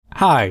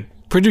Hi,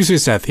 producer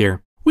Seth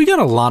here. We got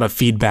a lot of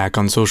feedback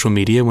on social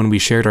media when we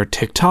shared our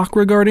TikTok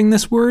regarding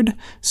this word,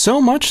 so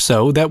much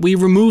so that we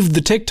removed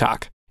the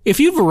TikTok. If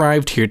you've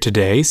arrived here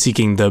today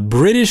seeking the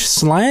British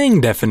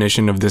slang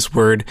definition of this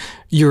word,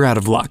 you're out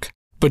of luck.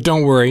 But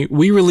don't worry,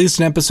 we released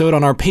an episode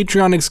on our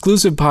Patreon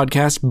exclusive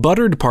podcast,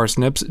 Buttered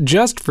Parsnips,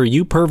 just for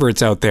you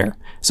perverts out there.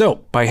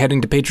 So, by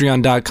heading to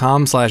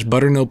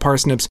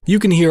patreon.com/butternoparsnips, you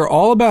can hear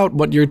all about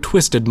what your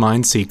twisted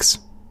mind seeks.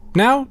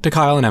 Now, to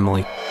Kyle and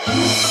Emily.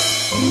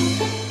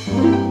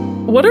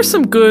 What are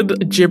some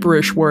good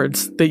gibberish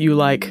words that you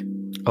like?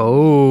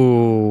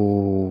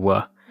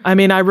 Oh. I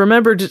mean, I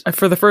remembered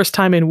for the first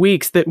time in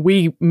weeks that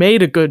we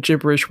made a good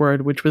gibberish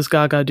word, which was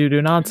gaga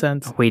doo-doo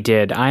nonsense. We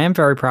did. I am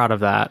very proud of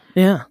that.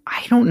 Yeah.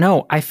 I don't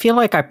know. I feel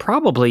like I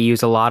probably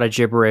use a lot of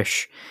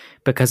gibberish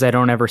because I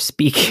don't ever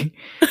speak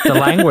the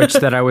language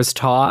that I was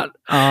taught.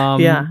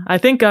 Yeah, I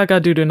think gaga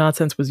doo-doo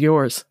nonsense was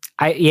yours.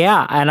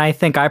 And I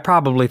think I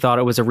probably thought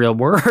it was a real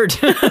word.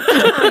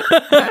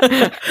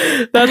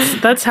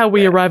 That's how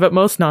we arrive at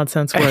most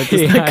nonsense words.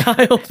 That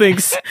Kyle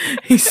thinks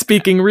he's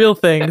speaking real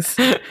things.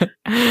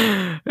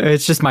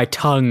 It's just my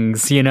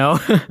tongues, you know?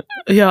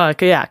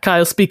 Yeah,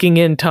 Kyle's speaking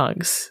in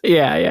tongues.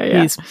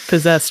 Yeah. He's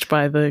possessed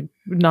by the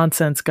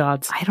nonsense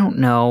gods. I don't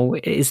know.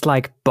 Is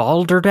like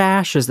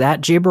balderdash, is that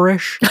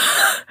gibberish?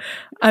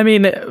 I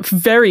mean,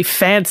 very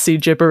fancy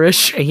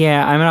gibberish.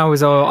 Yeah, I mean, I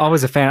was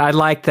always a fan. I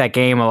liked that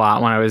game a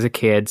lot when I was a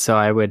kid, so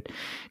I would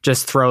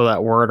just throw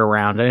that word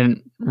around. I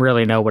didn't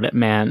really know what it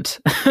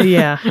meant.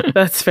 Yeah,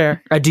 that's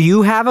fair. Do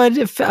you have a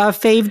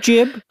fave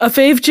jib? A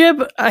fave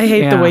jib? I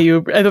hate the way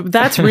you...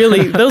 That's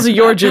really... Those are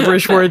your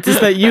gibberish words,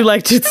 is that you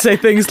like to say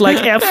things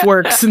like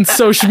F-works and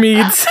social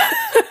meds.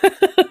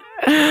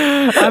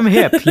 I'm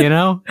hip, you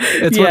know?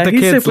 It's what the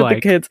kids like.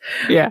 With the kids.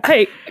 Yeah.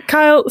 Hey,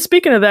 Kyle,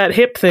 speaking of that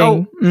hip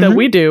thing that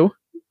we do,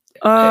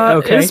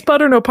 is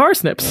butter no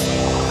parsnips.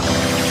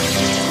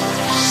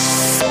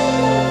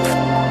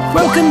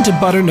 Welcome to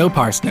Butter No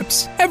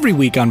Parsnips. Every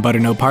week on Butter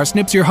No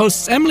Parsnips, your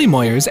hosts Emily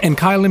Moyers and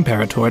Kyle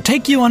Imperator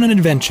take you on an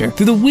adventure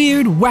through the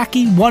weird,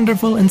 wacky,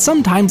 wonderful, and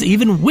sometimes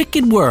even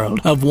wicked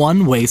world of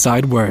one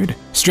wayside word.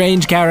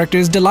 Strange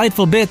characters,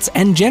 delightful bits,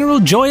 and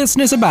general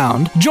joyousness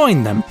abound.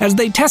 Join them as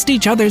they test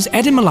each other's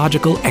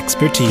etymological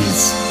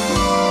expertise.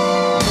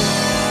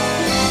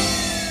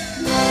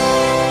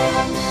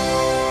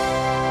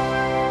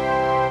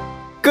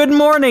 Good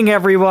morning,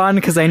 everyone,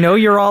 because I know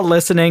you're all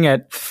listening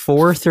at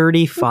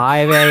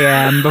 4:35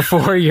 a.m.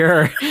 before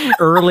your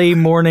early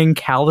morning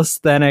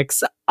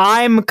calisthenics.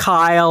 I'm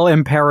Kyle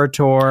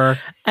Imperator.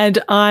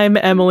 And I'm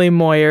Emily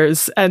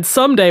Moyers. And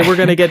someday we're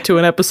going to get to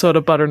an episode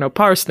of Butter No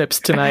Parsnips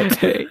tonight.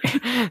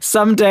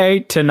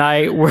 Someday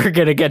tonight we're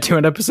going to get to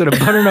an episode of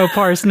Butter No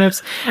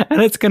Parsnips,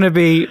 and it's going to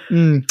be...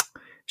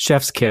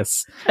 chef's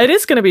kiss. It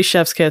is going to be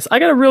chef's kiss. I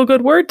got a real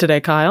good word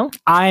today, Kyle.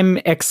 I'm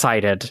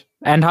excited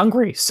and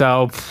hungry,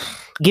 so...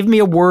 give me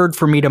a word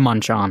for me to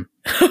munch on.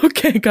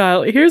 Okay,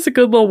 Kyle, here's a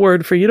good little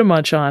word for you to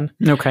munch on.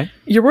 Okay.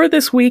 Your word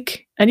this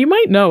week, and you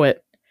might know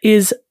it,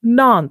 is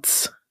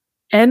nonce.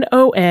 Nonce.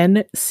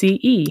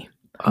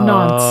 Nonce.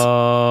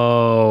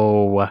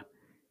 Oh.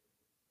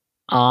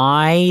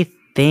 I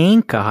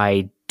think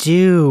I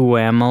do,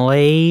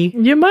 Emily.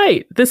 You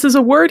might. This is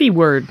a wordy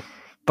word.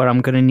 But I'm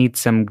going to need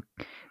some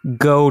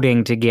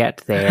goading to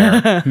get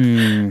there.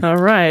 All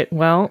right,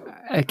 well...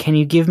 can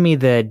you give me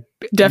the...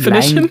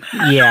 definition?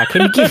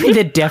 can you give me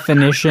the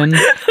definition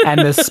and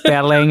the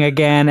spelling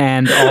again,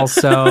 and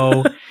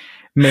also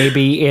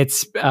maybe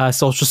its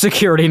social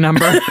security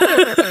number?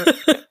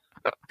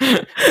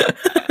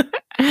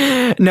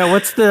 No,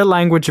 what's the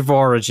language of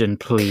origin,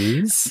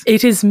 please?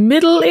 It is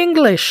Middle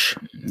English.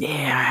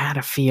 Yeah, I had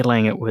a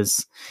feeling it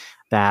was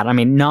that. I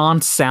mean,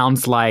 nonce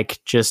sounds like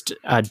just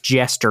a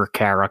jester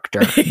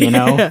character, you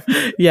know?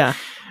 Yeah.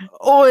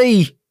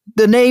 Oi!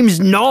 The name's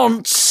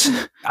Nonce.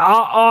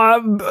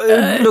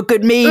 Look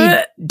at me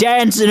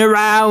dancing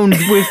around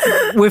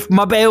with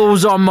my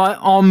bells on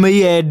my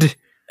head.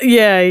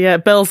 Yeah.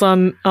 Bells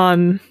on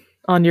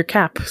your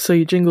cap, so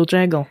you jingle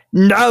jangle.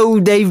 No,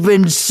 they've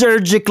been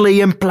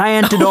surgically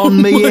implanted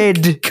on my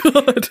head.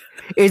 God.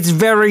 It's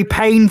very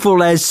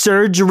painful, as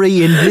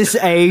surgery in this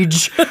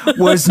age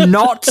was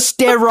not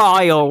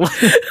sterile.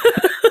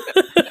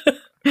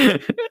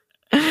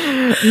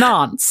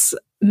 Nonce.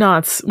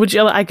 Nonce.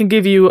 I can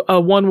give you a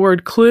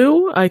one-word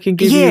clue. I can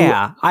give you...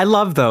 Yeah, I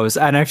love those,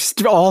 and I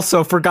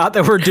also forgot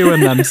that we're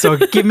doing them. So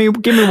give me one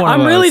of those.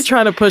 I'm really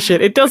trying to push it.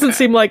 It doesn't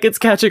seem like it's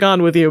catching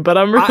on with you, but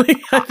I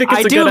think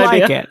it's a good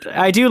idea.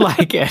 I do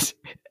like it.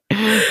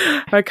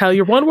 All right, Kyle,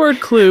 your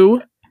one-word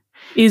clue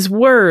is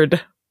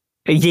word.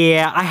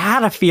 Yeah, I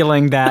had a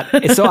feeling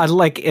that. So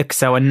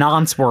a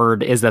nonce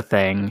word is a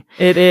thing.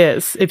 It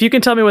is. If you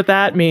can tell me what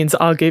that means,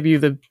 I'll give you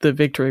the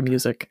victory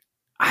music.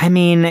 I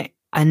mean,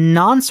 a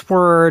nonce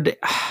word,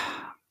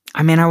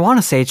 I mean, I want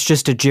to say it's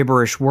just a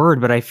gibberish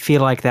word, but I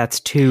feel like that's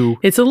too...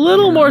 It's a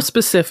little more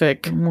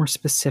specific. More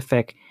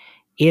specific.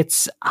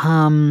 It's,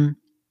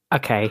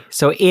 okay,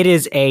 so it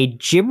is a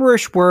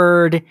gibberish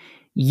word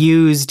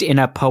used in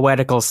a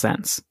poetical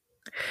sense.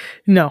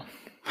 No.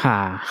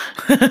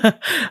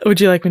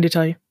 Would you like me to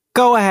tell you?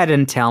 Go ahead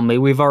and tell me.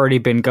 We've already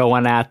been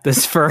going at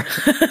this for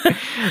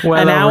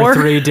well An hour?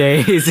 Over 3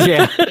 days.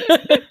 Yeah.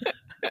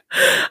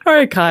 All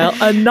right, Kyle.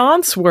 A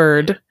nonce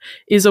word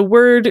is a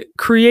word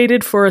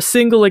created for a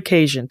single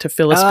occasion to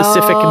fill a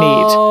specific need.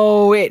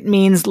 Oh, it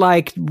means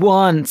like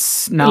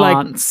once.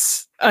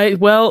 Nonce.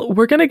 Well,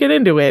 we're gonna get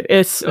into it.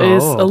 It's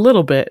a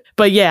little bit,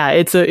 but yeah,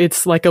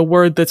 it's like a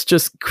word that's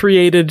just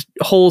created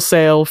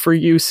wholesale for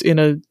use in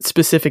a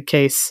specific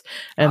case,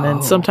 and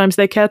then sometimes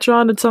they catch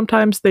on, and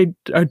sometimes they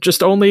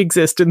just only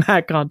exist in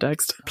that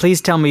context.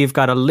 Please tell me you've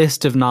got a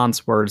list of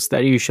nonce words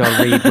that you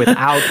shall read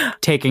without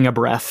taking a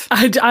breath.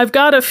 I've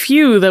got a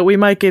few that we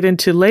might get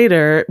into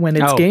later when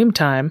it's game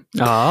time.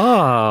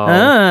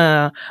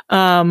 Oh,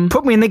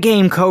 put me in the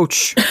game,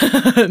 coach.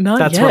 Not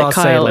That's yet, what I'll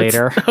Kyle. say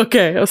later.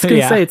 Okay, I was going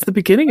to say it's the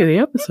beginning of the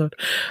episode.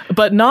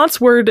 But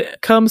nonce word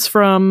comes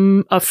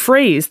from a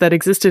phrase that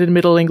existed in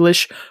Middle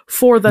English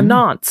for the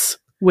nonce,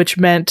 which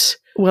meant,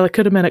 well, it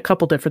could have meant a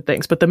couple different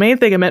things, but the main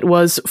thing it meant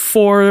was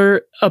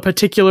for a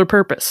particular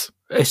purpose.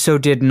 So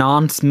did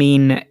nonce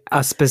mean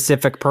a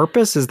specific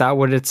purpose? Is that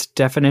what its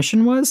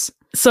definition was?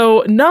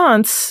 So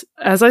nonce,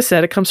 as I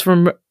said, it comes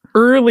from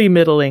early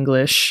Middle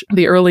English.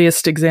 The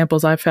earliest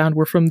examples I found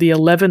were from the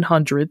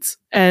 1100s,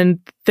 and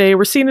they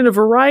were seen in a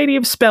variety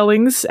of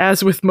spellings,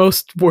 as with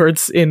most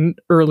words in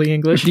early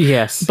English.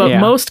 Yes. But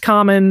most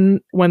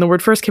common, when the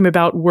word first came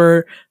about,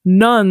 were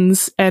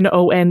nuns,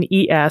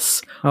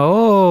 N-O-N-E-S,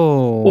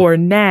 or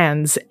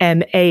nans,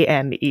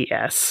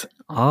 N-A-N-E-S.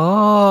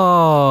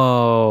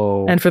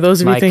 Oh. And for those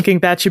of you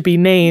thinking that should be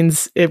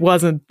nanes, it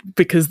wasn't,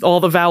 because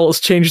all the vowels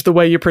changed the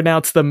way you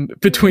pronounce them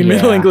between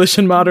Middle English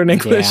and Modern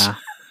English. Yeah.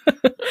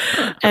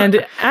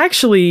 And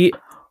actually,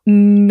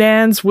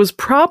 nans was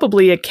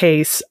probably a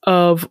case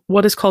of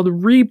what is called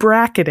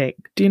rebracketing.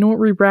 Do you know what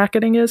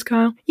rebracketing is,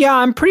 Kyle? Yeah,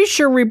 I'm pretty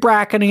sure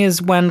rebracketing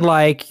is when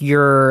like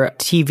your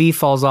TV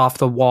falls off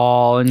the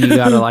wall and you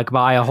gotta like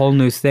buy a whole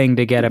new thing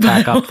to get it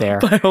back up there.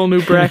 Buy a whole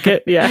new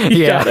bracket. Yeah,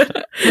 you got it.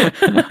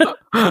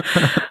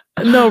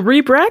 No,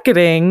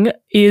 rebracketing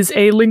is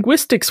a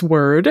linguistics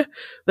word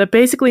that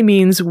basically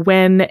means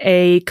when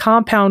a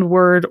compound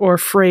word or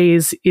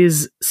phrase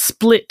is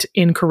split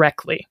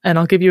incorrectly. And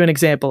I'll give you an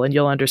example and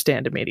you'll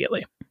understand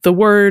immediately. The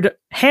word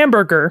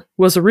hamburger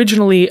was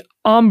originally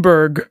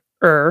Omburger.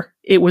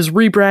 It was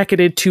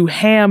rebracketed to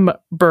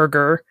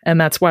hamburger, and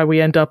that's why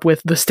we end up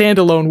with the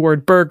standalone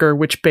word burger,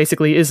 which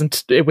basically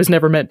it was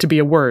never meant to be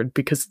a word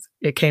because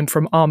it came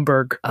from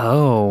Omburg.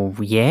 Oh,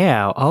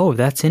 yeah. Oh,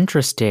 that's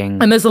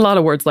interesting. And there's a lot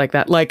of words like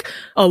that. Like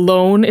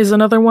alone is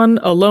another one.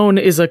 Alone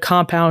is a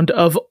compound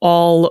of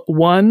all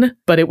one,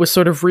 but it was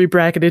sort of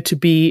rebracketed to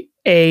be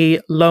a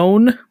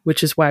lone,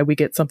 which is why we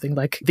get something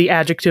like the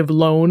adjective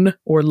lone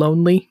or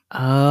lonely.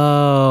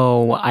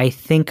 Oh, I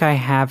think I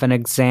have an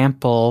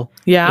example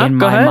go in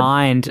my ahead.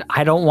 mind.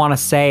 I don't want to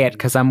say it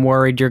because I'm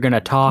worried you're going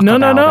to talk No,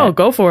 about it.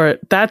 go for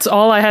it. That's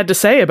all I had to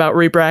say about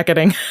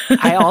rebracketing.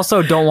 I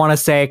also don't want to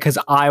say it because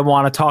I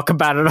want to talk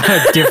about it on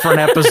a different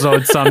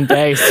episode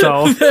someday,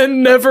 so...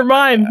 Then never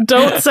mind.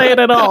 Don't say it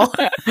at all.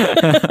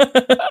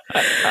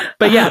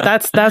 But yeah,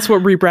 that's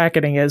what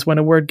rebracketing is, when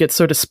a word gets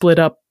sort of split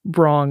up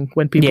wrong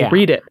when people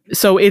read it.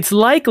 So it's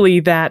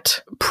likely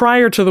that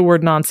prior to the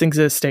word nonce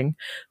existing,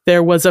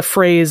 there was a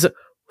phrase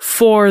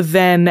for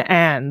then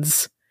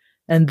ands,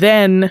 and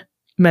then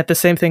meant the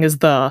same thing as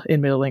the in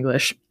Middle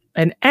English.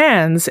 And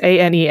ands,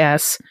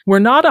 A-N-E-S, we're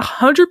not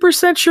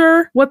 100%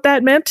 sure what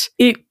that meant.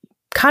 It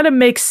kind of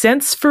makes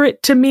sense for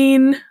it to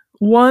mean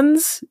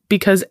ones,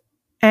 because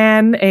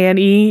an,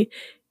 A-N-E,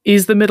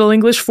 is the Middle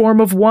English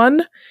form of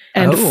one,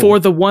 and for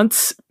the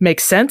once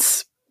makes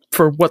sense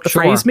for what the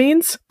phrase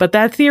means. But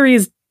that theory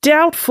is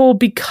doubtful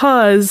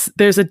because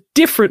there's a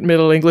different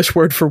Middle English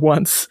word for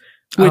once,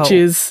 which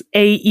is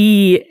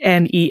A-E-N-E-S-S.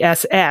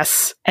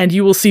 And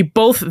you will see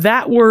both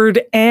that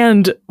word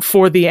and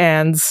for the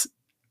ands,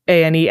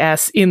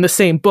 A-N-E-S, in the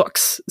same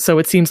books. So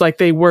it seems like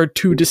they were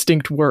two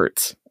distinct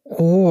words.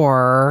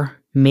 Or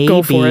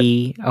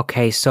maybe...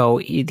 Okay, so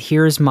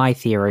here's my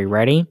theory.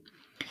 Ready?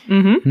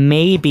 Mm-hmm.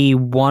 Maybe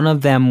one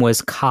of them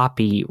was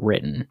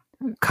copyrighted.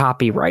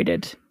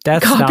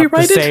 That's not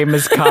the same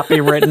as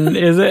copywritten,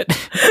 is it?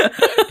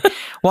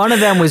 One of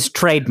them was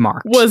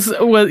trademarked. Was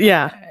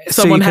yeah.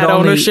 Someone had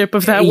ownership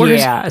of that word.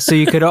 Yeah, so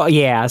you could.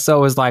 Yeah, so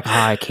it was like,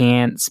 I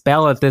can't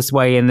spell it this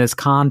way in this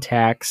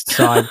context,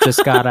 so I've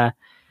just gotta,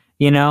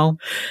 It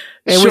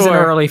was an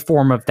early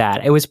form of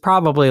that. It was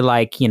probably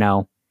like,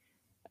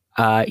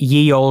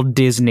 ye old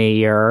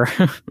Disney or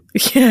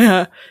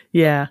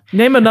yeah.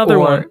 Name another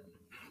one.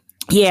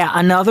 Yeah,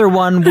 another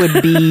one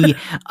would be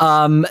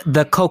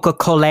the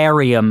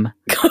Coca-Colarium.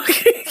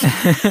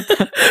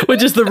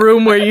 Which is the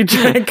room where you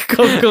drink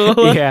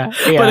Coca-Cola. Yeah.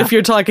 But if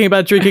you're talking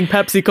about drinking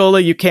Pepsi-Cola,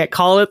 you can't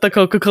call it the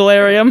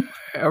Coca-Colarium.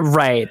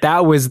 Right.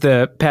 That was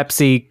the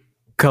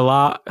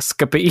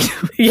Pepsi-Coloscopy.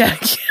 Yeah.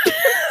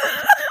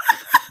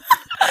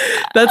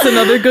 That's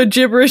another good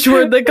gibberish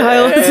word that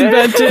Kyle has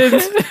invented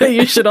that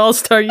you should all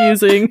start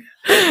using.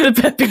 The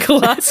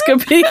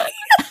Pepsi-Coloscopy.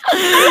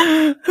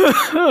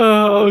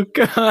 Oh,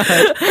 God.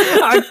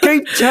 I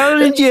keep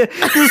telling you.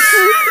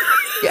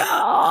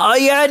 I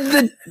had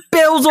the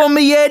bells on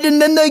my head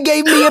and then they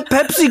gave me a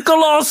Pepsi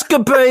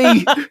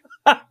coloscopy.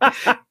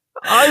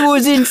 I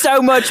was in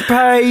so much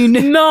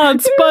pain.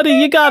 Nonce, buddy,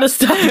 you gotta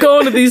stop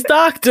going to these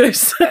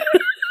doctors.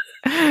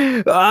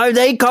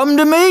 They come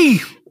to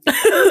me.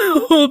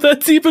 Oh,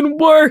 that's even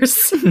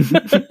worse.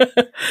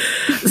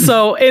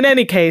 So, in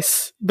any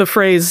case, the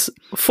phrase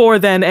 "for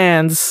then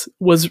ands"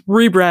 was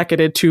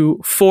rebracketed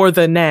to "for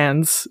the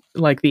nans,"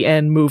 like the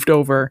N moved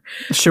over,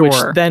 which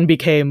then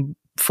became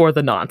 "for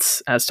the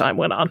nonce" as time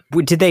went on.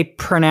 Did they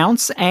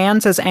pronounce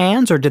ands as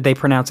ands, or did they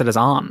pronounce it as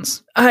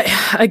ons?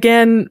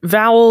 Again,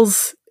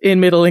 vowels in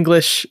Middle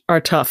English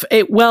are tough.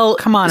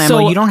 Come on,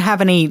 Emily, you don't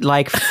have any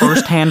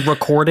first-hand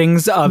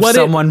recordings of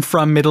someone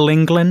from Middle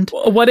England?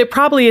 What it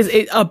probably is,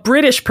 a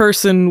British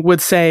person would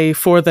say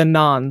 "for the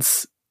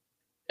nons"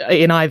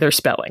 in either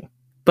spelling,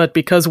 but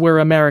because we're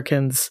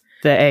Americans,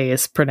 the A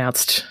is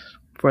pronounced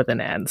 "for the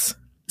nans."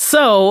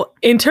 So,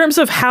 in terms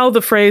of how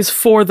the phrase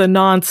 "for the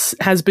nonce"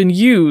 has been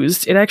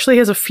used, it actually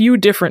has a few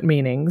different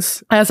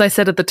meanings. As I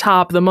said at the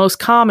top, the most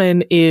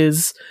common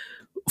is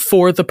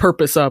for the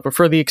purpose of, or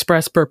for the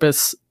express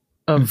purpose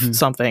of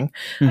something.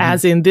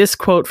 As in this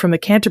quote from the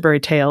Canterbury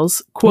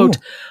Tales, quote,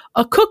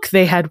 "A cook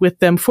they had with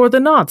them for the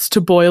nonce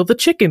to boil the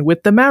chicken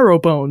with the marrow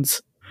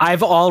bones."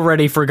 I've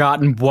already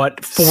forgotten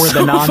what "for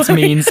the nonce"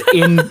 means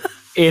in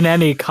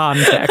any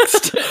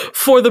context.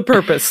 For the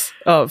purpose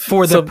of.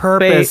 For the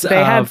purpose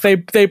of.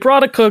 They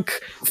brought a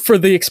cook for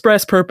the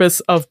express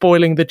purpose of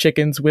boiling the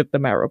chickens with the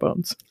marrow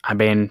bones. I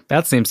mean,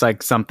 that seems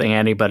like something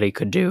anybody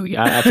could do.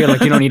 I feel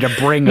like you don't need to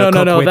bring a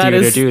cook with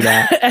you to do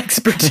that.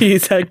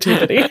 Expertise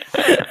activity.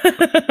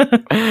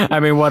 I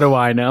mean, what do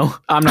I know?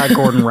 I'm not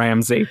Gordon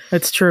Ramsay.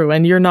 That's true,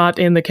 and you're not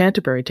in the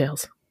Canterbury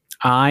Tales.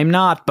 I'm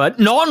not, but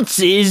Nonce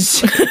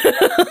is.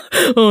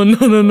 Oh,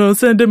 no,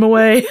 send him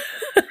away.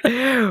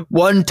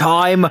 One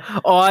time,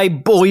 I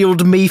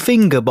boiled me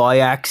finger by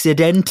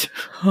accident.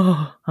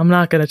 Oh, I'm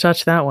not going to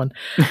touch that one.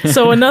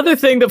 So another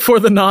thing that "for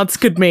the nonce"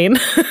 could mean,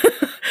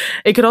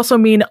 it could also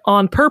mean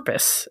on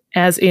purpose,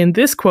 as in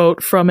this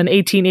quote from an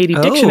 1880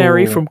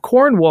 dictionary from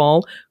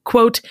Cornwall,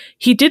 quote,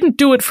 "He didn't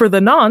do it for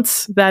the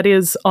nonce," that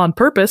is, on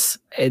purpose.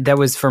 That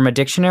was from a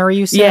dictionary,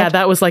 you said? Yeah,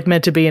 that was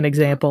meant to be an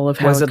example of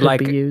how it could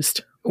be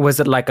used.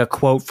 Was it like a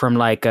quote from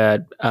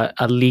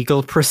a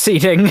legal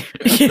proceeding?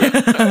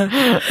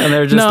 Yeah. And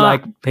they're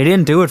just he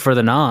didn't do it for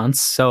the nonce,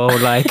 so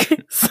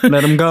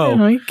let him go.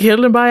 He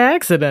killed him by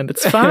accident.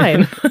 It's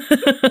fine.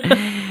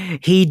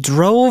 He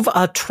drove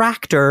a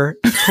tractor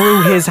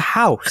through his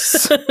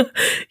house.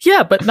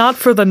 Yeah, but not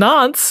for the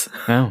nonce.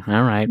 Oh,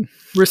 all right.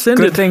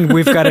 Rescinded. Good thing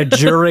we've got a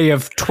jury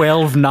of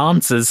 12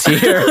 nonces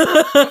here.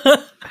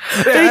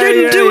 They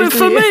didn't do it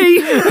for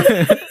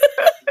me.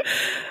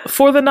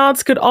 For the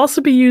nonce could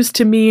also be used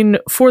to mean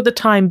 "for the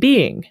time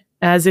being,"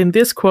 as in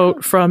this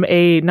quote from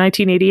a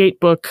 1988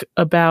 book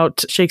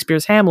about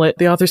Shakespeare's Hamlet.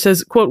 The author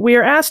says, quote, "We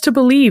are asked to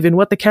believe in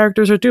what the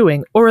characters are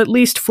doing, or at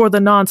least for the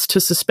nonce to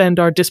suspend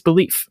our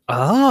disbelief."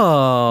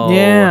 Oh.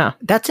 Yeah.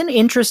 That's an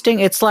interesting,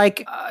 it's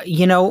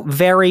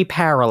very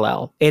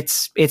parallel.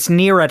 It's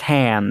near at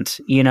hand,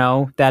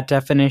 that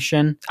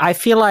definition. I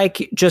feel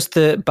like just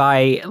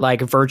by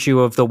virtue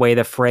of the way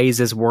the phrase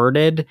is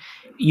worded,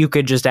 you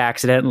could just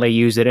accidentally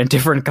use it in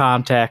different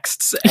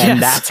contexts,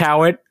 and that's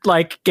how it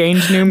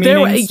gained new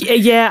meanings.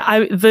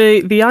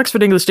 The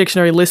Oxford English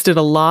Dictionary listed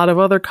a lot of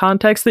other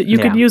contexts that you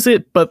could use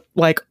it, but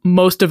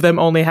most of them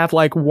only have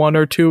one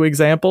or two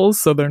examples,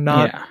 so they're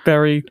not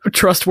very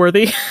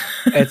trustworthy.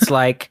 It's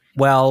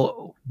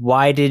well,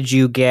 why did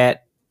you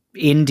get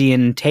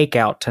Indian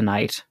takeout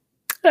tonight?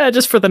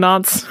 Just for the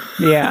nonce.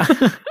 Yeah.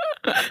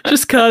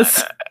 Just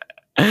 'cause.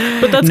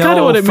 But that's kind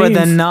of what it means. For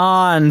the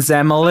nons,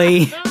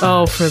 Emily.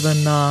 Oh, for the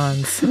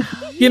nons.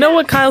 You know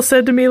what Kyle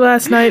said to me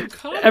last night?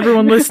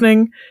 Everyone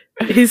listening,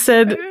 he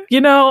said,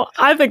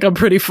 I think I'm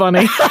pretty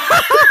funny.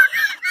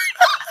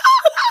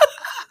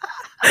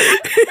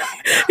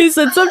 He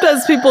said,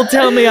 sometimes people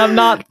tell me I'm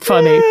not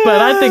funny,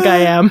 but I think I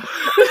am.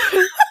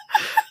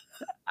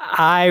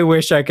 I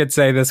wish I could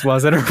say this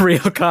wasn't a real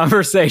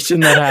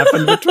conversation that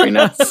happened between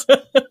us.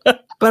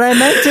 But I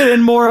meant it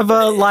in more of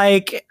a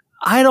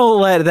I don't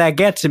let that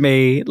get to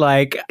me.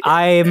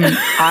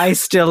 I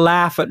still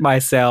laugh at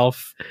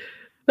myself.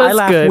 That's I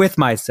laugh good. with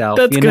myself.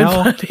 That's you good,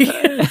 know.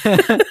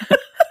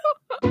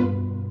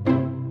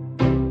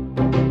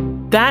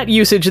 That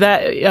usage,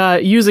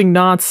 using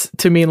nonce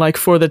to mean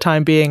for the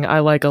time being, I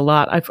like a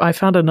lot. I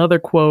found another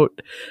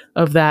quote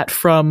of that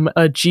from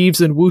a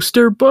Jeeves and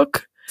Wooster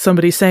book.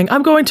 Somebody saying,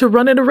 "I'm going to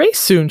run in a race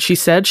soon," she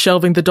said,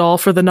 shelving the doll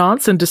for the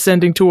nonce and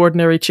descending to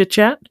ordinary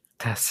chit-chat.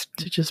 That's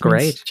just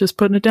great. Just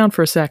putting it down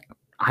for a sec.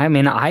 I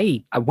mean,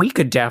 we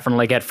could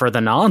definitely get for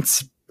the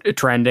nonce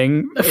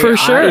trending. For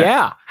sure.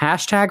 Yeah.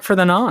 Hashtag for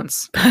the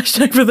nonce.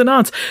 Hashtag for the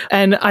nonce.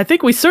 And I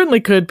think we certainly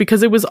could,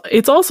 because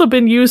it's also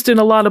been used in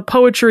a lot of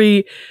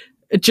poetry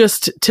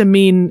just to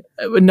mean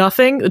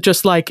nothing.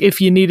 Just like if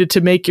you needed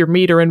to make your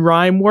meter and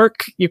rhyme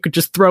work, you could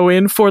just throw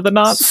in for the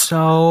nonce.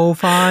 So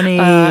funny.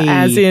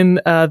 As in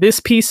this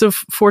piece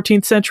of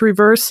 14th century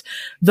verse,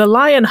 the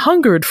lion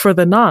hungered for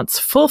the nonce,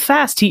 full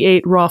fast he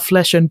ate raw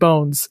flesh and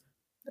bones.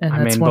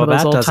 And that's one of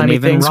those old-timey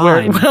things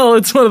where,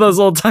 it's one of those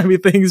old-timey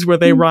things where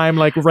they rhyme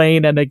like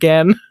rain and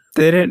again.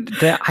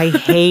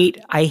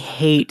 I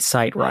hate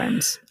sight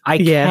rhymes.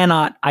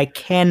 I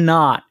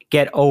cannot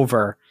get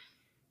over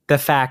the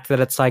fact that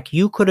it's like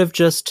you could have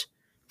just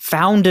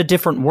found a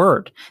different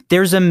word.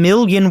 There's a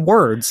million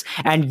words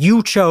and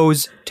you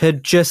chose to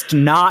just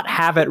not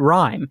have it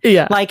rhyme.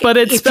 Yeah. Like, but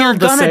it's if you're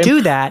gonna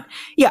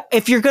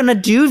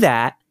do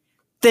that,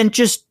 then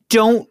just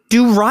don't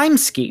do rhyme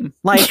scheme.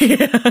 Like,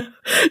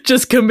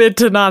 just commit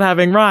to not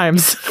having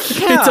rhymes.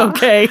 Yeah. It's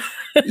okay.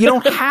 You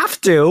don't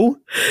have to.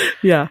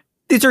 Yeah.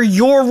 These are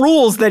your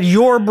rules that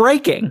you're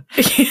breaking.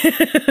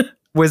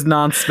 Was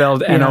nonce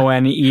spelled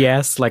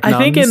N-O-N-E-S? Like nuns? I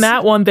think in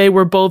that one, they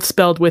were both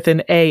spelled with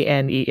an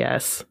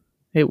A-N-E-S.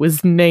 It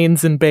was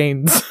nanes and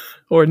banes.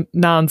 Or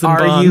nons and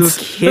bonds.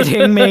 Are you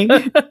kidding me?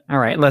 All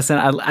right, listen.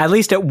 At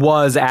least it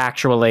was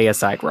actually a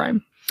sight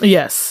rhyme.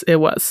 Yes, it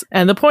was.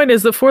 And the point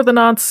is that for the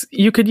nonce,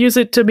 you could use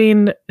it to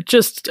mean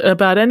just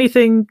about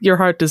anything your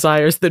heart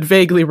desires that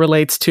vaguely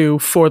relates to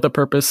for the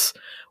purpose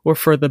or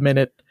for the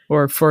minute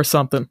or for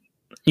something.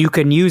 You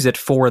can use it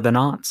for the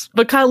nonce.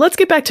 But Kyle, let's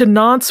get back to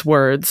nonce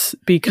words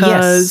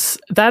because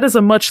that is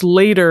a much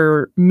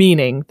later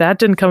meaning. That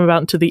didn't come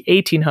about into the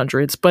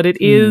 1800s, but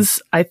it is,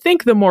 I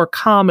think, the more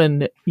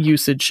common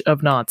usage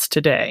of nonce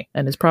today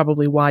and is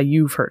probably why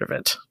you've heard of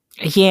it.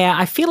 Yeah,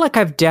 I feel like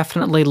I've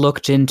definitely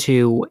looked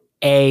into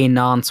a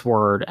nonce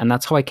word and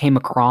that's how I came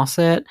across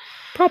it.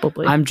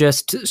 Probably. I'm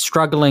just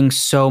struggling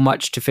so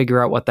much to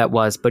figure out what that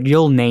was, but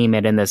you'll name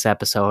it in this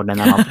episode and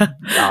then I'll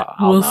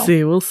know.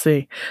 We'll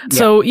see. Yeah.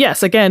 So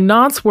yes, again,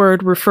 nonce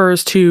word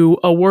refers to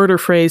a word or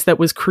phrase that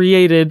was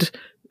created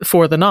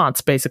for the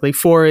nonce, basically,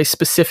 for a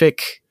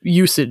specific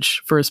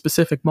usage, for a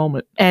specific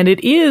moment. And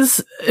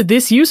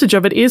this usage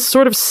of it is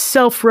sort of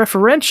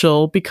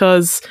self-referential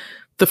because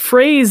the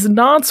phrase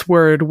nonce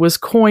word was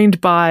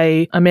coined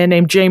by a man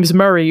named James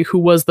Murray, who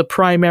was the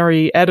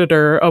primary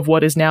editor of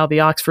what is now the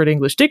Oxford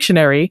English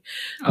Dictionary.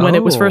 When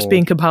it was first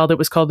being compiled, it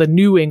was called the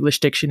New English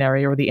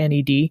Dictionary, or the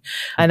NED.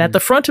 And at the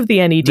front of the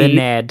NED... The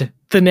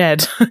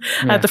NED.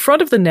 Yeah. At the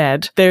front of the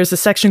NED, there's a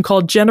section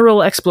called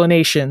General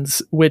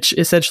Explanations, which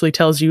essentially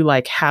tells you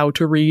like how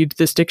to read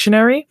this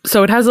dictionary.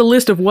 So it has a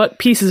list of what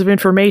pieces of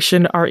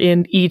information are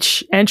in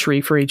each entry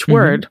for each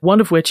word,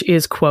 one of which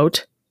is,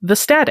 quote, the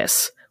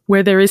status,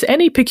 where there is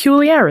any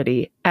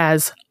peculiarity,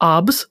 as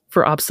obs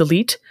for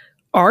obsolete,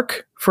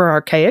 arc for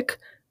archaic,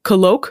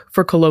 colloque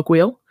for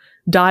colloquial,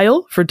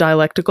 dial for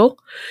dialectical.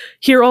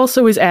 Here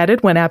also is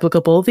added, when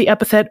applicable, the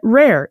epithet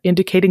rare,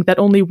 indicating that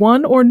only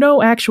one or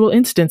no actual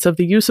instance of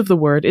the use of the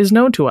word is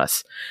known to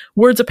us.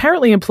 Words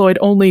apparently employed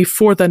only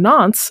for the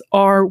nonce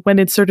are, when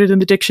inserted in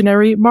the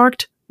dictionary,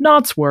 marked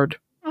nonce word.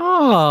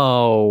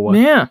 Oh.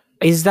 Yeah.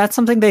 Is that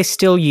something they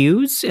still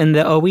use in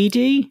the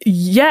OED?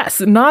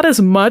 Yes, not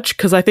as much,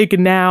 because I think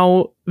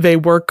now they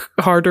work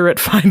harder at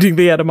finding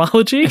the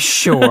etymology.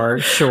 Sure.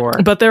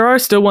 But there are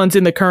still ones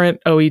in the current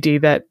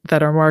OED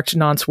that are marked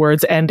nonce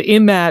words, and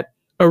in that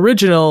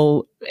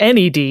original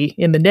NED,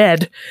 in the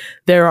NED,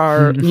 there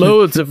are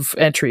loads of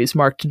entries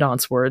marked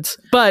nonce words.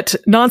 But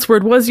nonce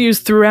word was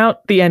used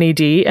throughout the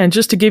NED, and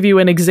just to give you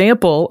an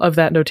example of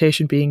that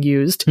notation being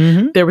used,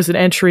 there was an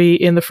entry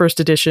in the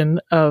first edition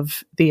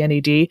of the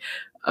NED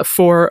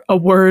for a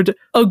word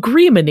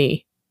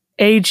agreemony,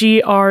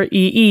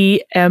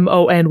 AGREEMONY.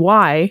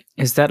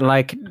 Is that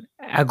like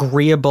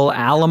agreeable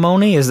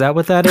alimony? Is that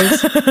what that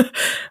is?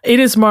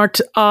 It is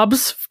marked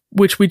obs,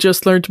 which we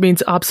just learned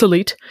means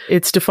obsolete.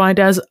 It's defined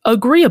as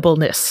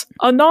agreeableness,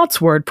 a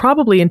nonce word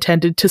probably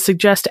intended to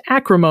suggest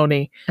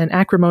acrimony. And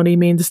acrimony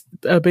means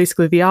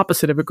basically the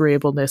opposite of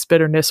agreeableness,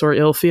 bitterness or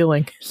ill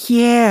feeling.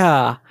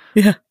 Yeah.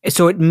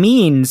 So it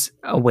means,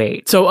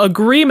 So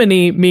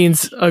agreemony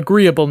means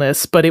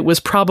agreeableness, but it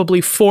was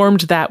probably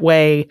formed that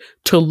way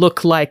to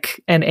look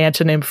like an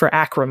antonym for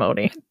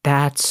acrimony.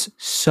 That's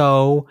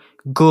so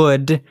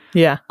good.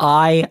 Yeah.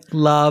 I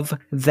love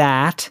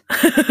that.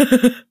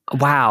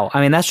 Wow.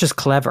 I mean, that's just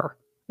clever.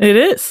 It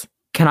is.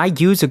 Can I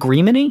use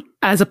agreemony?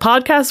 As a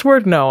podcast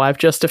word? No, I've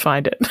just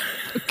defined it.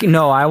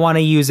 No, I want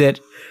to use it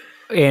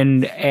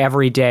in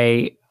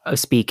everyday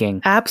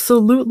speaking.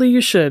 Absolutely, you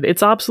should.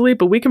 It's obsolete,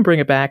 but we can bring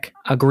it back.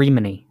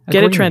 Agreemony.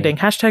 Get it trending.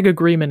 Hashtag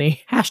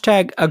agreemony.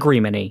 Hashtag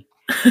agreemony.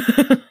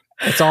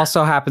 It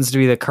also happens to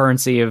be the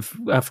currency of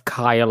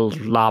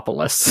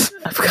Kylopolis.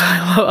 Of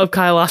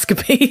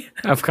Kyloscopy.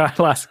 Of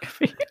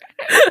Kyloscopy.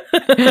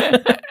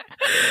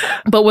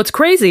 But what's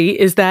crazy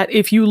is that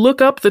if you look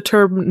up the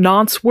term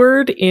nonce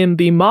word in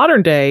the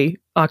modern day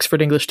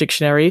Oxford English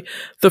Dictionary,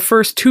 the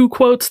first two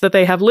quotes that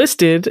they have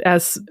listed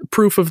as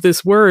proof of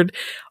this word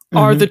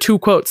are the two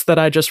quotes that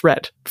I just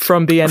read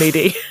from the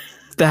NED.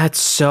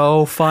 That's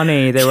so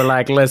funny. They were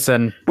like,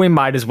 listen, we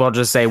might as well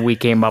just say we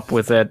came up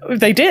with it.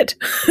 They did.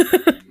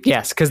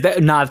 Yes, because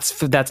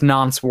that's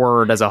nonce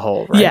word as a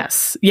whole, right?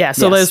 Yes. Yeah.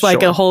 So there's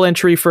like a whole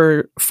entry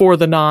for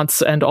the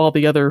nonce and all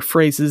the other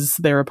phrases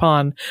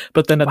thereupon.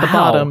 But then at the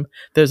bottom,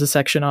 there's a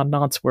section on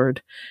nonce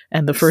word.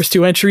 And the first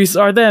two entries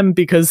are them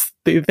because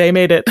they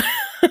made it.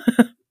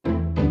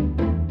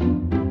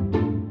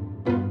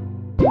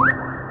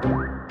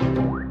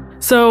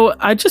 So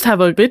I just have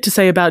a bit to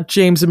say about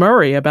James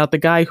Murray, about the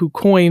guy who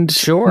coined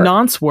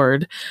nonce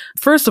word.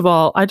 First of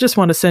all, I just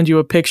want to send you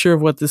a picture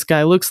of what this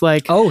guy looks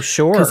like. Oh,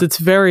 sure. Because it's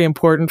very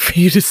important for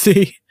you to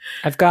see.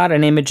 I've got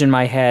an image in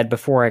my head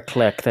before I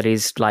click that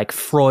he's like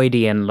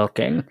Freudian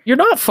looking. You're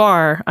not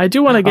far. I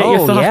do want to get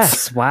your thoughts. Oh,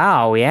 yes.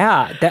 Wow.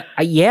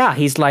 Yeah.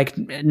 He's like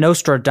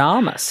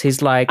Nostradamus.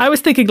 He's like... I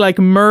was thinking like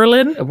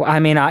Merlin.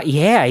 I mean,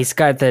 he's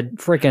got the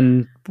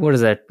freaking... What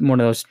is it? One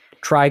of those...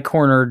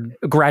 tri-cornered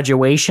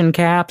graduation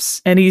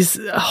caps. And he's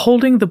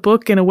holding the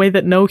book in a way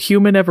that no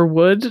human ever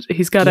would.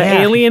 He's got an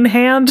alien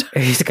hand.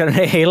 He's got an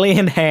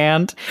alien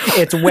hand.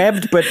 It's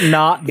webbed, but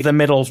not the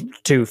middle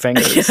two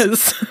fingers.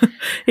 Yes.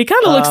 He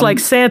kind of looks like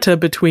Santa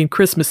between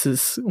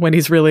Christmases when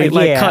he's really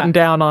cutting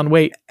down on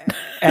weight.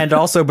 And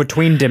also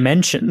between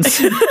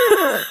dimensions.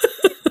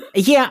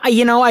 Yeah,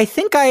 I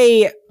think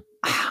I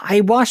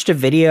watched a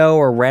video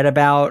or read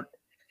about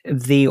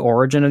the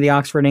origin of the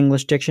Oxford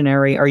English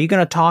Dictionary. Are you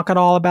going to talk at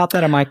all about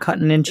that? Am I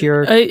cutting into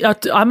your...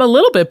 I'm a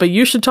little bit, but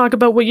you should talk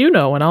about what you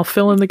know, and I'll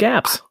fill in the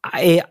gaps.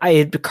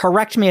 I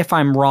correct me if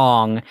I'm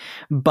wrong,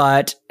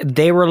 but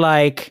they were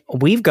like,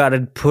 we've got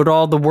to put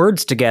all the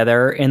words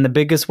together in the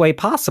biggest way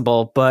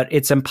possible, but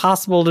it's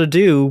impossible to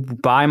do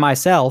by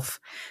myself.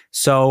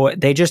 So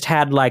they just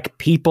had like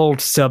people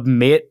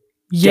submit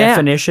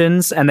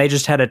definitions, and they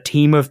just had a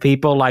team of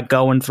people like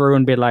going through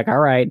and be like, all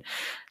right,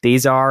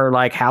 these are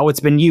like how it's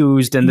been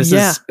used, and this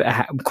is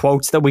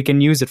quotes that we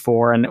can use it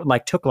for, and it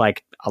like took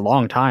like a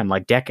long time,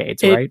 like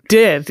decades, right? It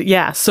did,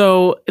 yeah.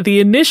 So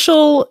the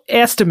initial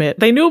estimate,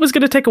 they knew it was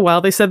going to take a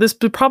while. They said this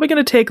was probably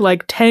going to take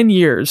like 10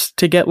 years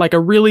to get like a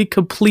really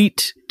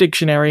complete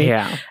dictionary.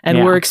 Yeah.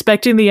 And we're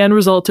expecting the end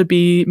result to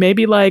be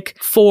maybe like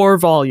 4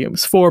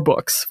 volumes, 4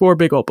 books, 4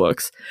 big old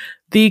books.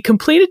 The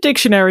completed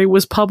dictionary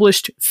was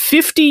published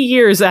 50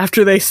 years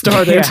after they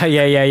started.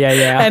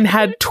 Yeah. And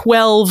had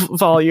 12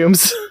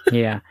 volumes.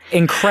 Yeah.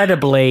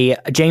 Incredibly,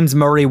 James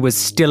Murray was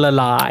still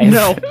alive.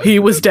 No, he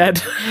was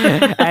dead.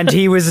 And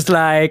he was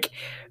like,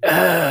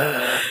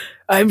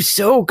 I'm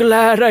so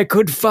glad I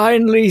could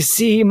finally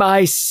see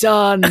my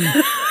son.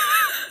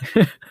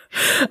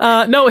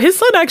 No, his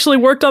son actually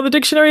worked on the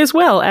dictionary as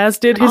well, as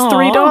did his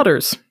 3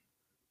 daughters.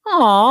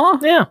 Aw.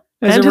 Yeah.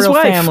 It was a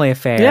real family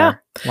affair. Yeah.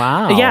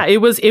 Wow. Yeah, it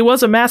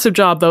was a massive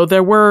job, though.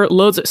 There were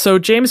loads. So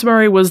James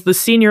Murray was the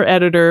senior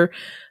editor.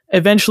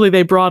 Eventually,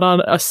 they brought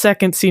on a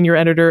second senior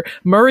editor.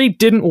 Murray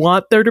didn't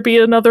want there to be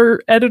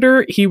another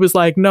editor. He was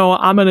like, "No,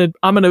 I'm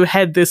gonna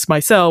head this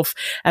myself."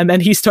 And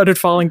then he started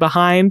falling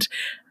behind.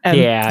 And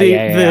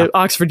the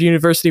Oxford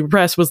University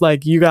Press was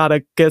like, you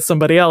gotta get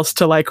somebody else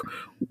to like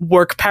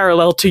work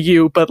parallel to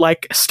you, but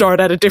like start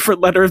at a different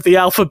letter of the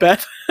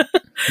alphabet.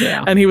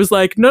 And he was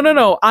like,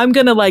 no, I'm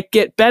gonna like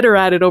get better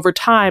at it over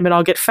time, and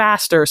I'll get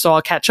faster, so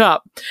I'll catch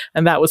up.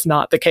 And that was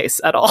not the case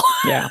at all.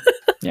 Yeah.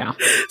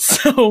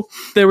 So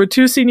there were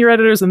 2 senior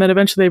editors, and then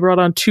eventually they brought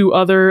on 2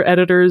 other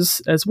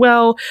editors as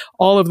well.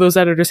 All of those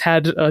editors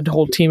had a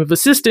whole team of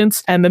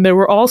assistants. And then there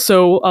were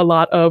also a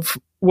lot of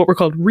what were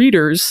called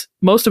readers,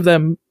 most of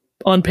them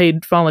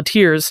unpaid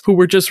volunteers, who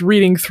were just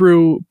reading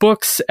through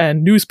books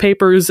and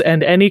newspapers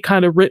and any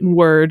kind of written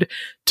word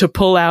to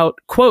pull out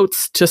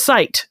quotes to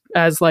cite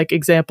as like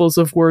examples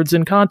of words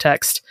in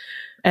context.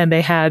 And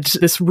they had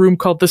this room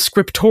called the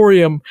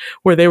scriptorium,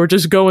 where they were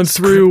just going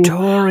through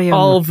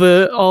all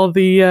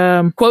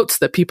the quotes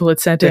that people had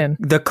sent in.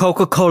 The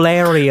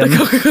Coca-Colarium. The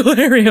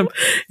Coca-Colarium,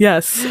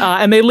 yes.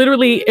 And they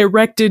literally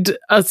erected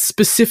a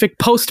specific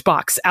post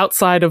box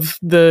outside of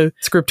the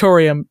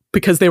scriptorium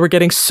because they were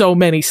getting so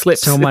many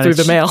slips through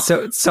the mail.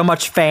 So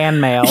much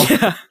fan mail.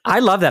 Yeah. I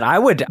love that. I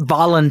would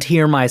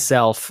volunteer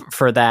myself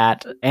for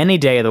that any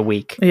day of the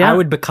week. Yeah. I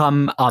would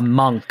become a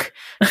monk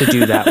to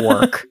do that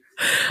work.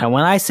 And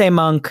when I say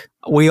monk,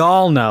 we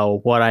all know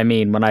what I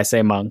mean when I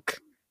say monk.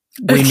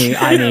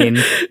 I mean...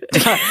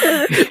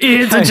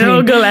 It's a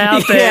jungle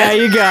out there. Yeah,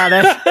 you got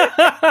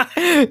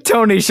it.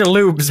 Tony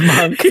Shalhoub's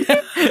monk.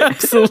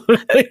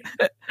 Absolutely.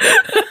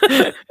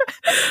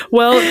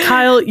 Well,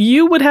 Kyle,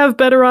 you would have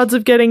better odds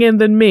of getting in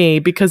than me,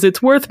 because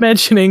it's worth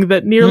mentioning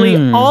that nearly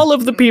all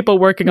of the people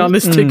working on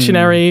this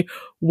dictionary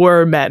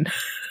were men.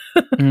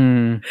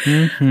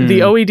 The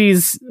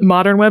OED's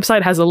modern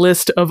website has a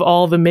list of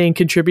all the main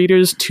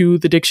contributors to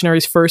the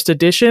dictionary's first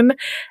edition,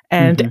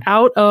 and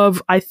out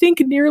of, I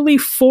think, nearly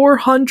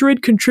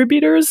 400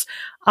 contributors,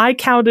 I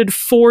counted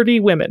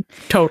 40 women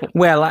total.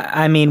 Well,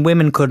 I mean,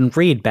 women couldn't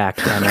read back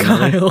then.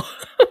 Kyle.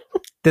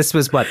 This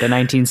was what, the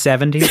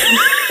 1970s?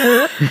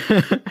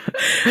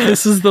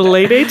 This is the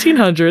late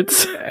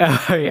 1800s.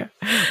 Oh, yeah.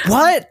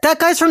 What? That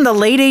guy's from the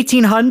late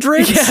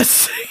 1800s?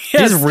 Yes.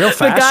 He's real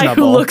fashionable. The guy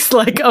who looks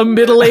like a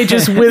Middle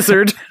Ages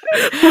wizard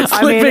was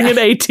living in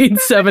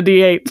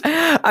 1878.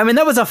 I mean,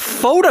 that was a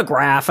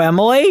photograph,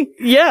 Emily.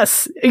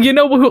 Yes. You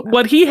know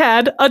what he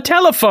had? A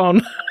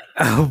telephone.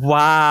 Oh,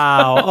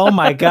 wow. Oh,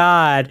 my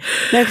God.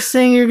 Next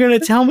thing you're going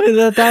to tell me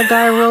that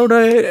guy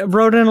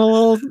rode in a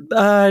little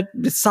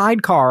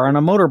sidecar on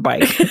a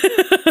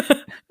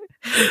motorbike.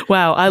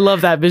 Wow. I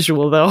love that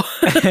visual, though.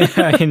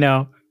 I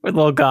know. With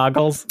little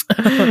goggles.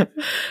 And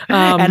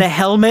a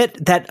helmet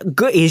that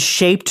is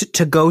shaped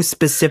to go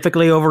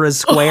specifically over his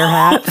square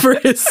hat. For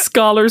his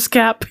scholar's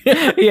cap.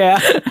 Yeah.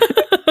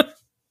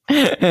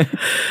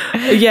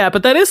 Yeah,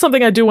 but that is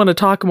something I do want to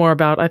talk more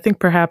about. I think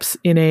perhaps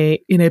in a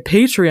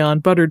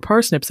Patreon Buttered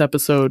Parsnips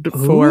episode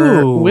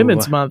for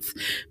Women's Month,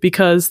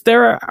 because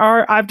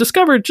I've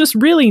discovered just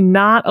really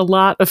not a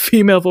lot of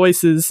female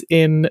voices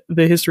in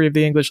the history of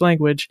the English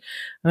language,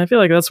 and I feel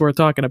like that's worth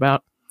talking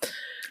about.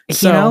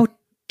 So,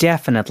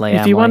 definitely.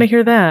 If you want to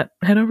hear that,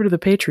 head over to the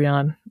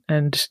Patreon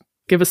and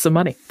give us some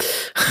money.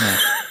 Yeah.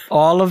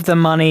 All of the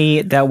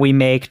money that we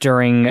make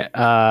during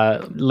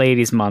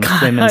Ladies' Month,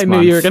 Women's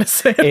Month, you were gonna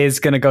say is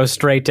going to go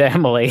straight to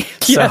Emily.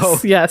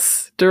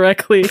 Yes,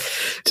 directly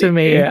to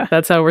me. Yeah.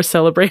 That's how we're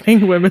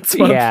celebrating Women's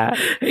Month.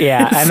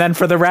 Yeah. And then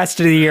for the rest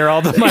of the year,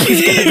 all the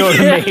money's going to go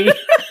to me.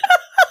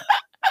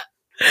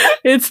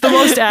 It's the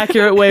most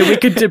accurate way we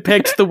could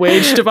depict the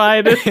wage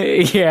divide.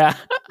 Yeah.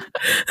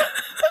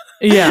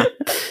 Yeah.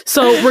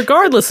 So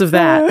regardless of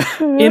that,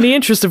 in the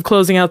interest of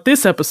closing out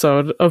this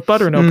episode of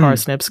Butter No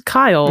Parsnips,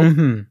 Kyle,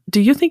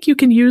 do you think you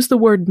can use the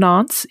word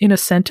nonce in a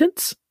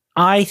sentence?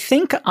 I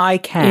think I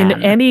can.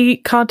 In any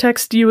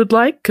context you would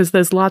like, because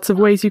there's lots of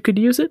ways you could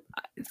use it?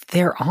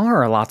 There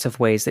are lots of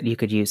ways that you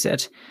could use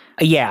it.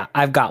 Yeah,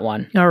 I've got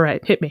one. All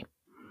right, hit me.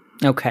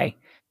 Okay.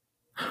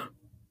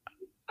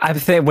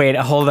 Wait,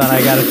 hold on.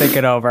 I got to think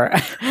it over.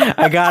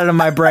 I got it in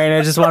my brain.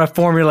 I just want to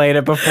formulate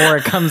it before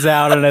it comes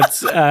out and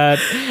it's a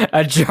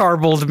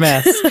jarbled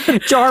mess.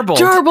 Jarbled.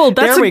 Jarbled.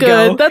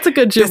 That's a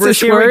good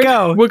gibberish word. We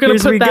go. We're going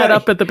to put that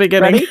up at the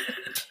beginning.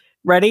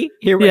 Ready?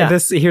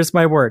 Here's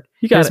my word.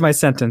 Here's my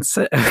sentence.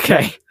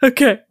 Okay.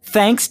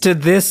 Thanks to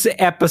this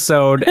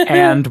episode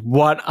and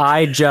what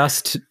I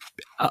just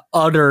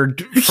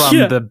uttered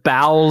from the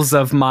bowels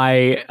of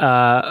my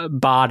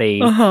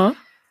body.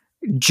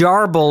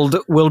 Jarbled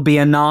will be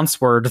a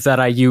nonce word that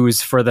I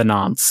use for the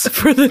nonce.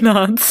 For the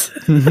nonce.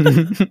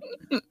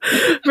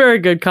 Very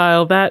good,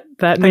 Kyle. That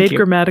made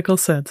grammatical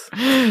sense.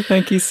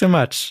 Thank you so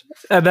much.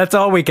 That's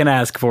all we can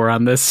ask for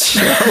on this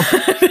show.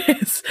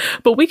 It is.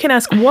 But we can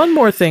ask one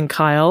more thing,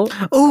 Kyle.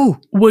 Ooh.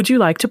 Would you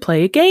like to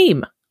play a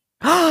game?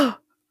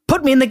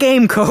 Put me in the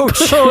game,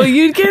 coach. Oh,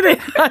 you get it.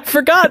 I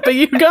forgot, but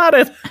you got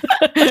it.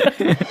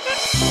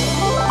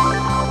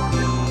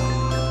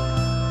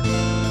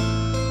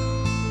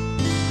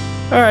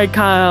 All right,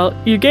 Kyle,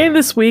 your game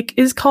this week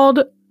is called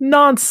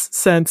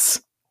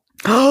Nonsense.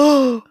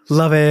 Oh,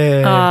 love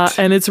it.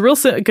 And it's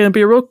going to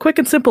be a real quick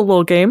and simple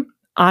little game.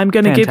 I'm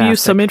going to give you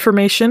some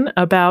information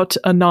about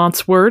a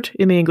nonce word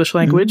in the English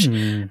language,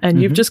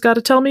 and you've just got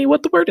to tell me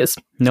what the word is.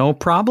 No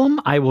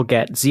problem. I will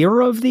get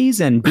 0 of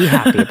these and be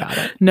happy about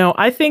it. No,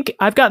 I think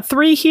I've got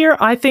 3 here.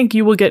 I think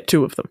you will get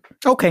 2 of them.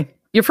 Okay.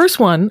 Your first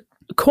one,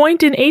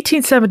 coined in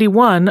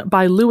 1871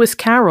 by Lewis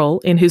Carroll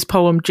in his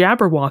poem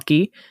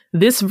Jabberwocky,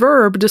 this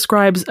verb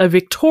describes a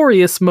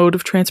victorious mode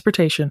of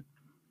transportation.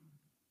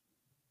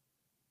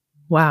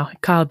 Wow,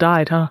 Kyle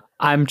died, huh?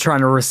 I'm trying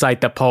to recite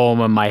the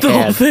poem in my the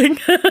head. Whole thing?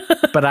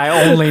 But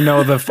I only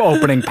know the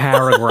opening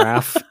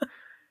paragraph.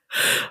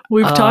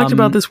 We've talked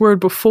about this word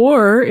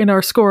before in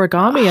our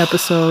Scorigami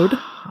episode.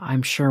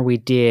 I'm sure we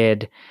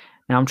did.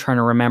 Now I'm trying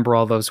to remember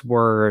all those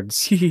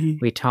words.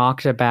 We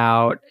talked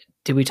about...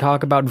 Did we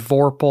talk about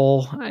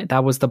Vorpal?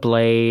 That was the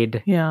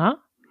blade. Yeah.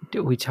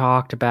 We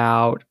talked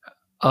about...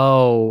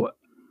 Oh,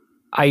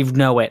 I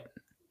know it.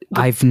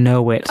 I've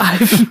know it.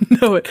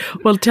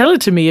 Well, tell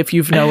it to me if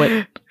you've know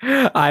it.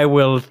 I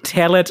will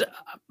tell it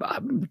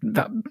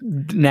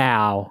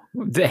now.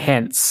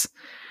 Hence.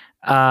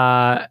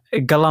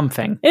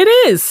 Galumphing. It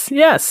is,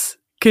 yes.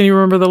 Can you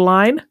remember the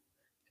line?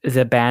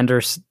 The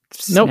Bandersnatch.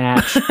 Nope.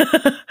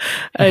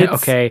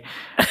 Okay.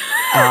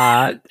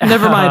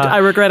 Never mind. I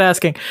regret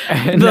asking.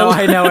 No,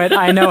 I know it.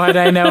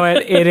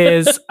 It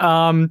is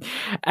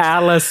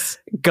Alice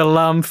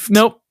Galumphed.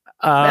 Nope.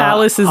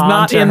 Alice is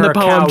not in the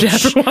poem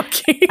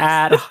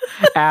Jabberwocky.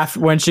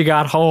 When she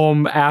got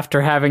home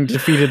after having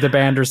defeated the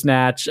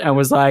Bandersnatch and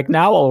was like,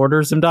 now I'll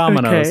order some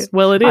Dominoes. Okay.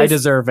 Well, it is. I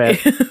deserve it.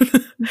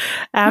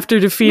 After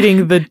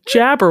defeating the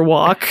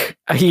Jabberwock,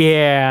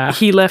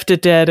 he left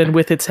it dead, and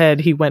with its head,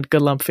 he went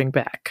galumphing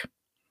back.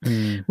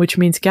 Which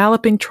means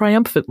galloping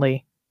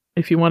triumphantly.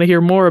 If you want to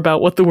hear more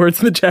about what the words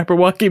in the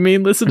Jabberwocky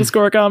mean, listen to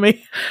Scorigami.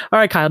 All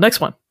right, Kyle,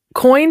 next one.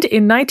 Coined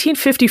in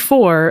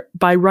 1954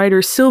 by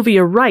writer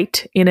Sylvia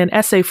Wright in an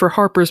essay for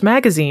Harper's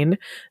Magazine,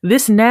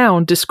 this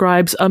noun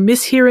describes a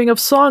mishearing of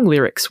song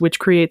lyrics, which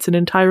creates an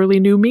entirely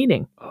new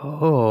meaning.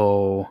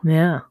 Oh.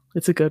 Yeah,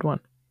 it's a good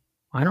one.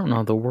 I don't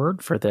know the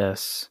word for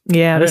this.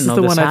 Yeah, this is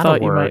the one I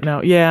thought you might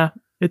know. Yeah,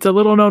 It's a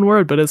little known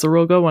word, but it's a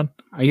real good one.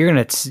 You're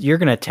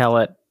gonna tell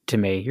it to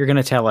me. You're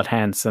gonna tell it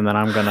hence, and then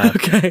I'm gonna.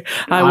 Okay,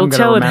 I will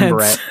tell it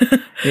hence.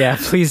 Yeah,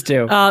 please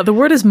do. The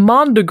word is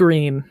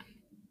mondegreen.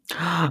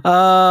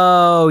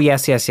 Oh,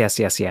 yes. Yeah.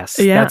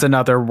 That's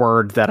another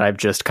word that I've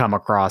just come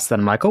across that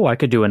I'm like, oh, I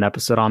could do an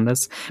episode on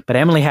this. But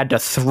Emily had to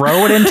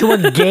throw it into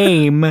a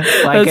game like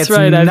That's it's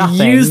right, nothing.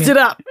 I've used it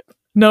up.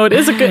 No, it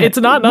is a good. It's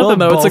not nothing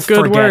though. It's a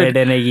good forget word. It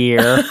in a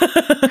year.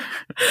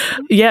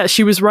 Yeah,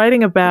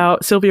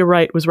 Sylvia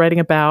Wright was writing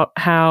about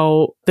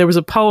how there was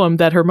a poem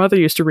that her mother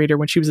used to read her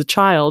when she was a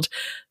child.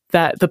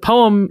 That the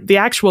poem, the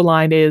actual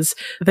line is,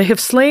 "They have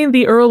slain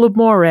the Earl of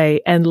Moray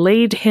and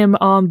laid him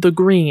on the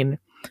green."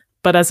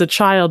 But as a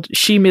child,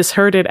 she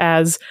misheard it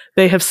as,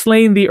 "They have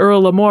slain the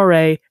Earl of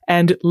Moray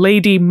and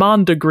Lady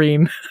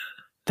Mondegreen."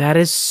 That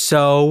is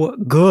so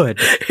good.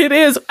 It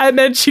is. And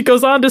then she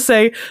goes on to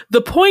say,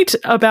 "The point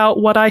about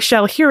what I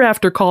shall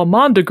hereafter call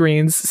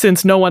mondegreens,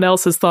 since no one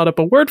else has thought up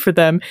a word for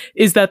them,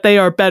 is that they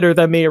are better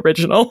than the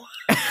original."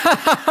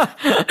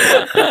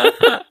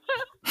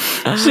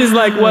 She's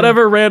like,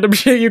 whatever random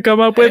shit you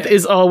come up with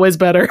is always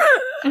better.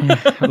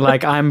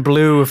 Like, I'm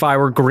blue. If I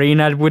were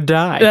green, I would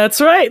die. That's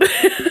right.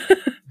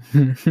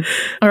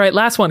 All right,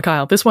 last one,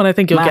 Kyle. This one I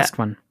think you'll get. Last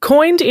one.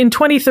 Coined in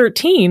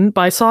 2013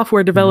 by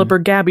software developer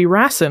Gabby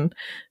Rassin,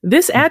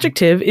 this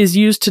adjective is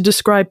used to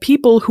describe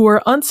people who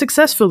are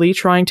unsuccessfully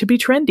trying to be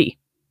trendy.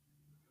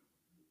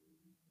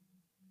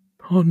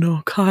 Oh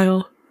no,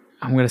 Kyle.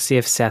 I'm going to see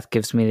if Seth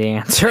gives me the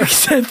answer.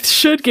 Seth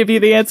should give you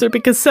the answer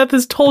because Seth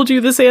has told you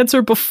this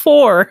answer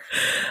before.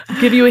 I'll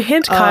give you a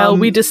hint, Kyle.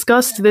 We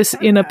discussed this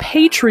in a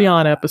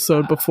Patreon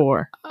episode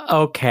before.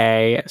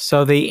 Okay,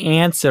 so the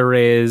answer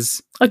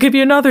is... I'll give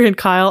you another hint,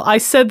 Kyle. I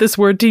said this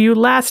word to you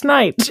last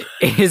night.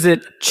 Is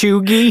it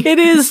chuggy? It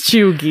is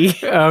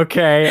chuggy.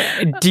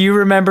 Okay. Do you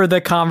remember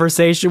the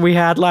conversation we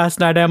had last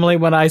night, Emily,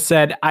 when I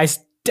said I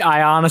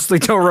honestly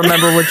don't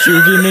remember what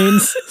chuggy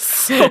means?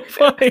 So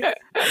funny.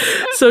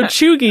 So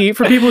chuggy,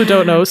 for people who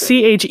don't know,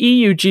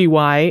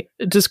 CHEUGY,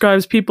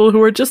 describes people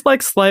who are just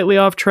like slightly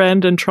off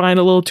trend and trying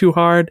a little too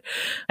hard.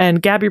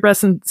 And Gabby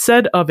Resson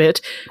said of it,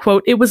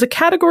 quote, "It was a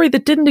category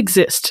that didn't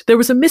exist. There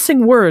was a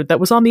missing word that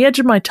was on the edge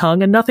of my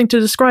tongue and nothing to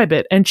describe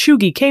it. And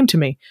chuggy came to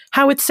me.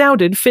 How it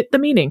sounded fit the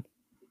meaning."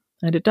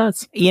 And it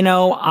does. You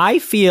know, I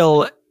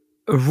feel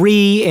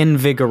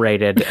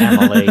reinvigorated,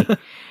 Emily.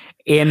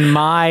 In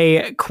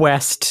my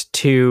quest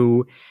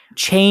to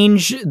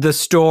change the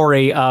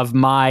story of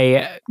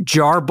my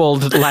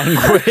jarbled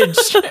language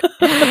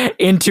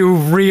into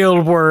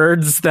real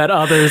words that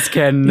others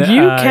can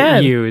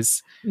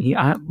use.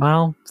 Yeah,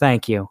 well,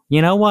 thank you.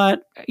 You know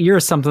what?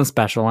 You're something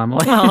special,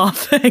 Emily. Oh,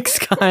 thanks,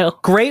 Kyle.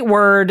 Great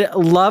word.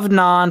 Love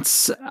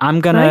nonce. I'm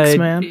gonna. Thanks,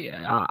 man.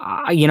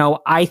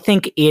 I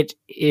think it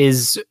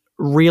is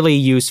really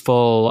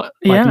useful.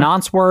 Like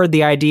nonce word,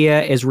 the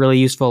idea is really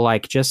useful,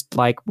 like just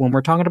like when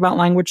we're talking about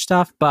language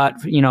stuff, but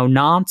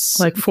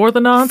nonce, like for the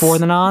nonce,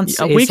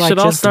 we should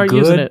all start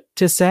using it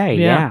to say.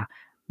 Yeah,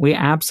 we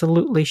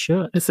absolutely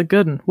should. It's a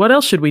good one. What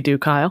else should we do,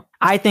 Kyle?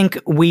 I think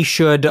we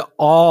should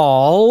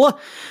all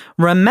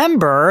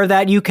remember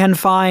that you can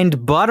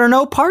find Butter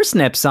No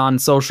Parsnips on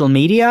social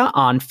media,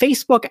 on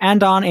Facebook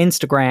and on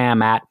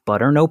Instagram at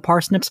Butter No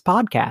Parsnips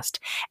Podcast.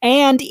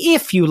 And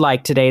if you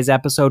like today's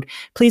episode,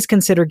 please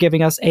consider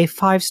giving us a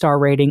 5-star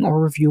rating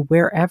or review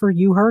wherever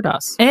you heard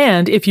us.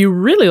 And if you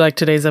really like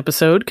today's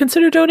episode,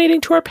 consider donating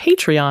to our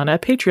Patreon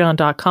at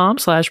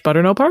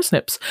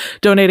patreon.com/butternoparsnips.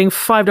 Donating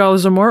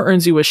 $5 or more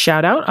earns you a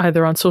shout out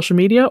either on social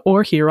media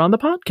or here on the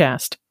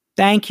podcast.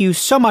 Thank you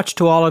so much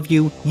to all of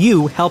you.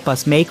 You help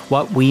us make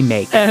what we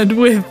make. And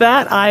with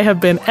that, I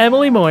have been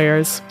Emily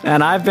Moyers.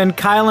 And I've been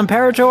Kyle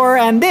Imperator,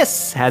 and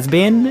this has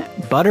been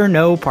Butter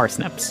No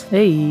Parsnips.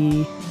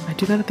 Hey, I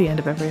do that at the end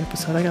of every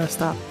episode. I gotta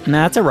stop.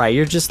 Nah, that's all right.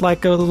 You're just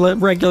like a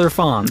regular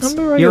Fonz. I'm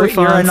a regular Fonz.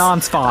 You're a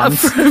nonce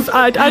Fonz.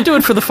 I do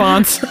it for the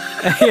fonts.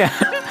 Yeah.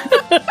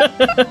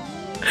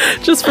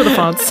 Just for the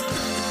fonts.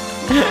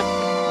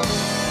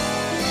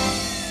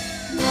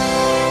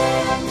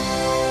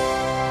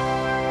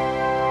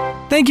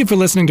 Thank you for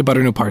listening to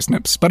Butter No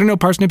Parsnips. Butter No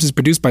Parsnips is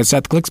produced by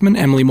Seth Glicksman,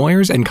 Emily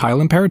Moyers, and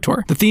Kyle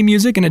Imperator. The theme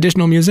music and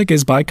additional music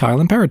is by Kyle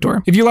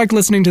Imperator. If you liked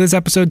listening to this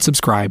episode,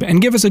 subscribe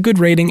and give us a good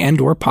rating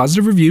and or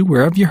positive review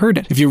wherever you heard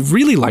it. If you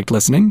really liked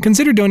listening,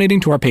 consider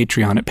donating to our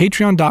Patreon at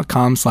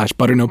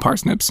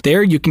patreon.com/butternoparsnips.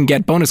 There you can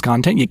get bonus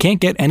content you can't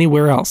get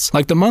anywhere else,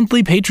 like the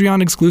monthly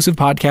Patreon exclusive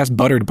podcast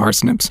Buttered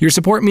Parsnips. Your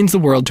support means the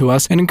world to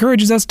us and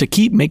encourages us to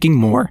keep making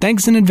more.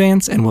 Thanks in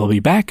advance, and we'll be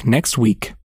back next week.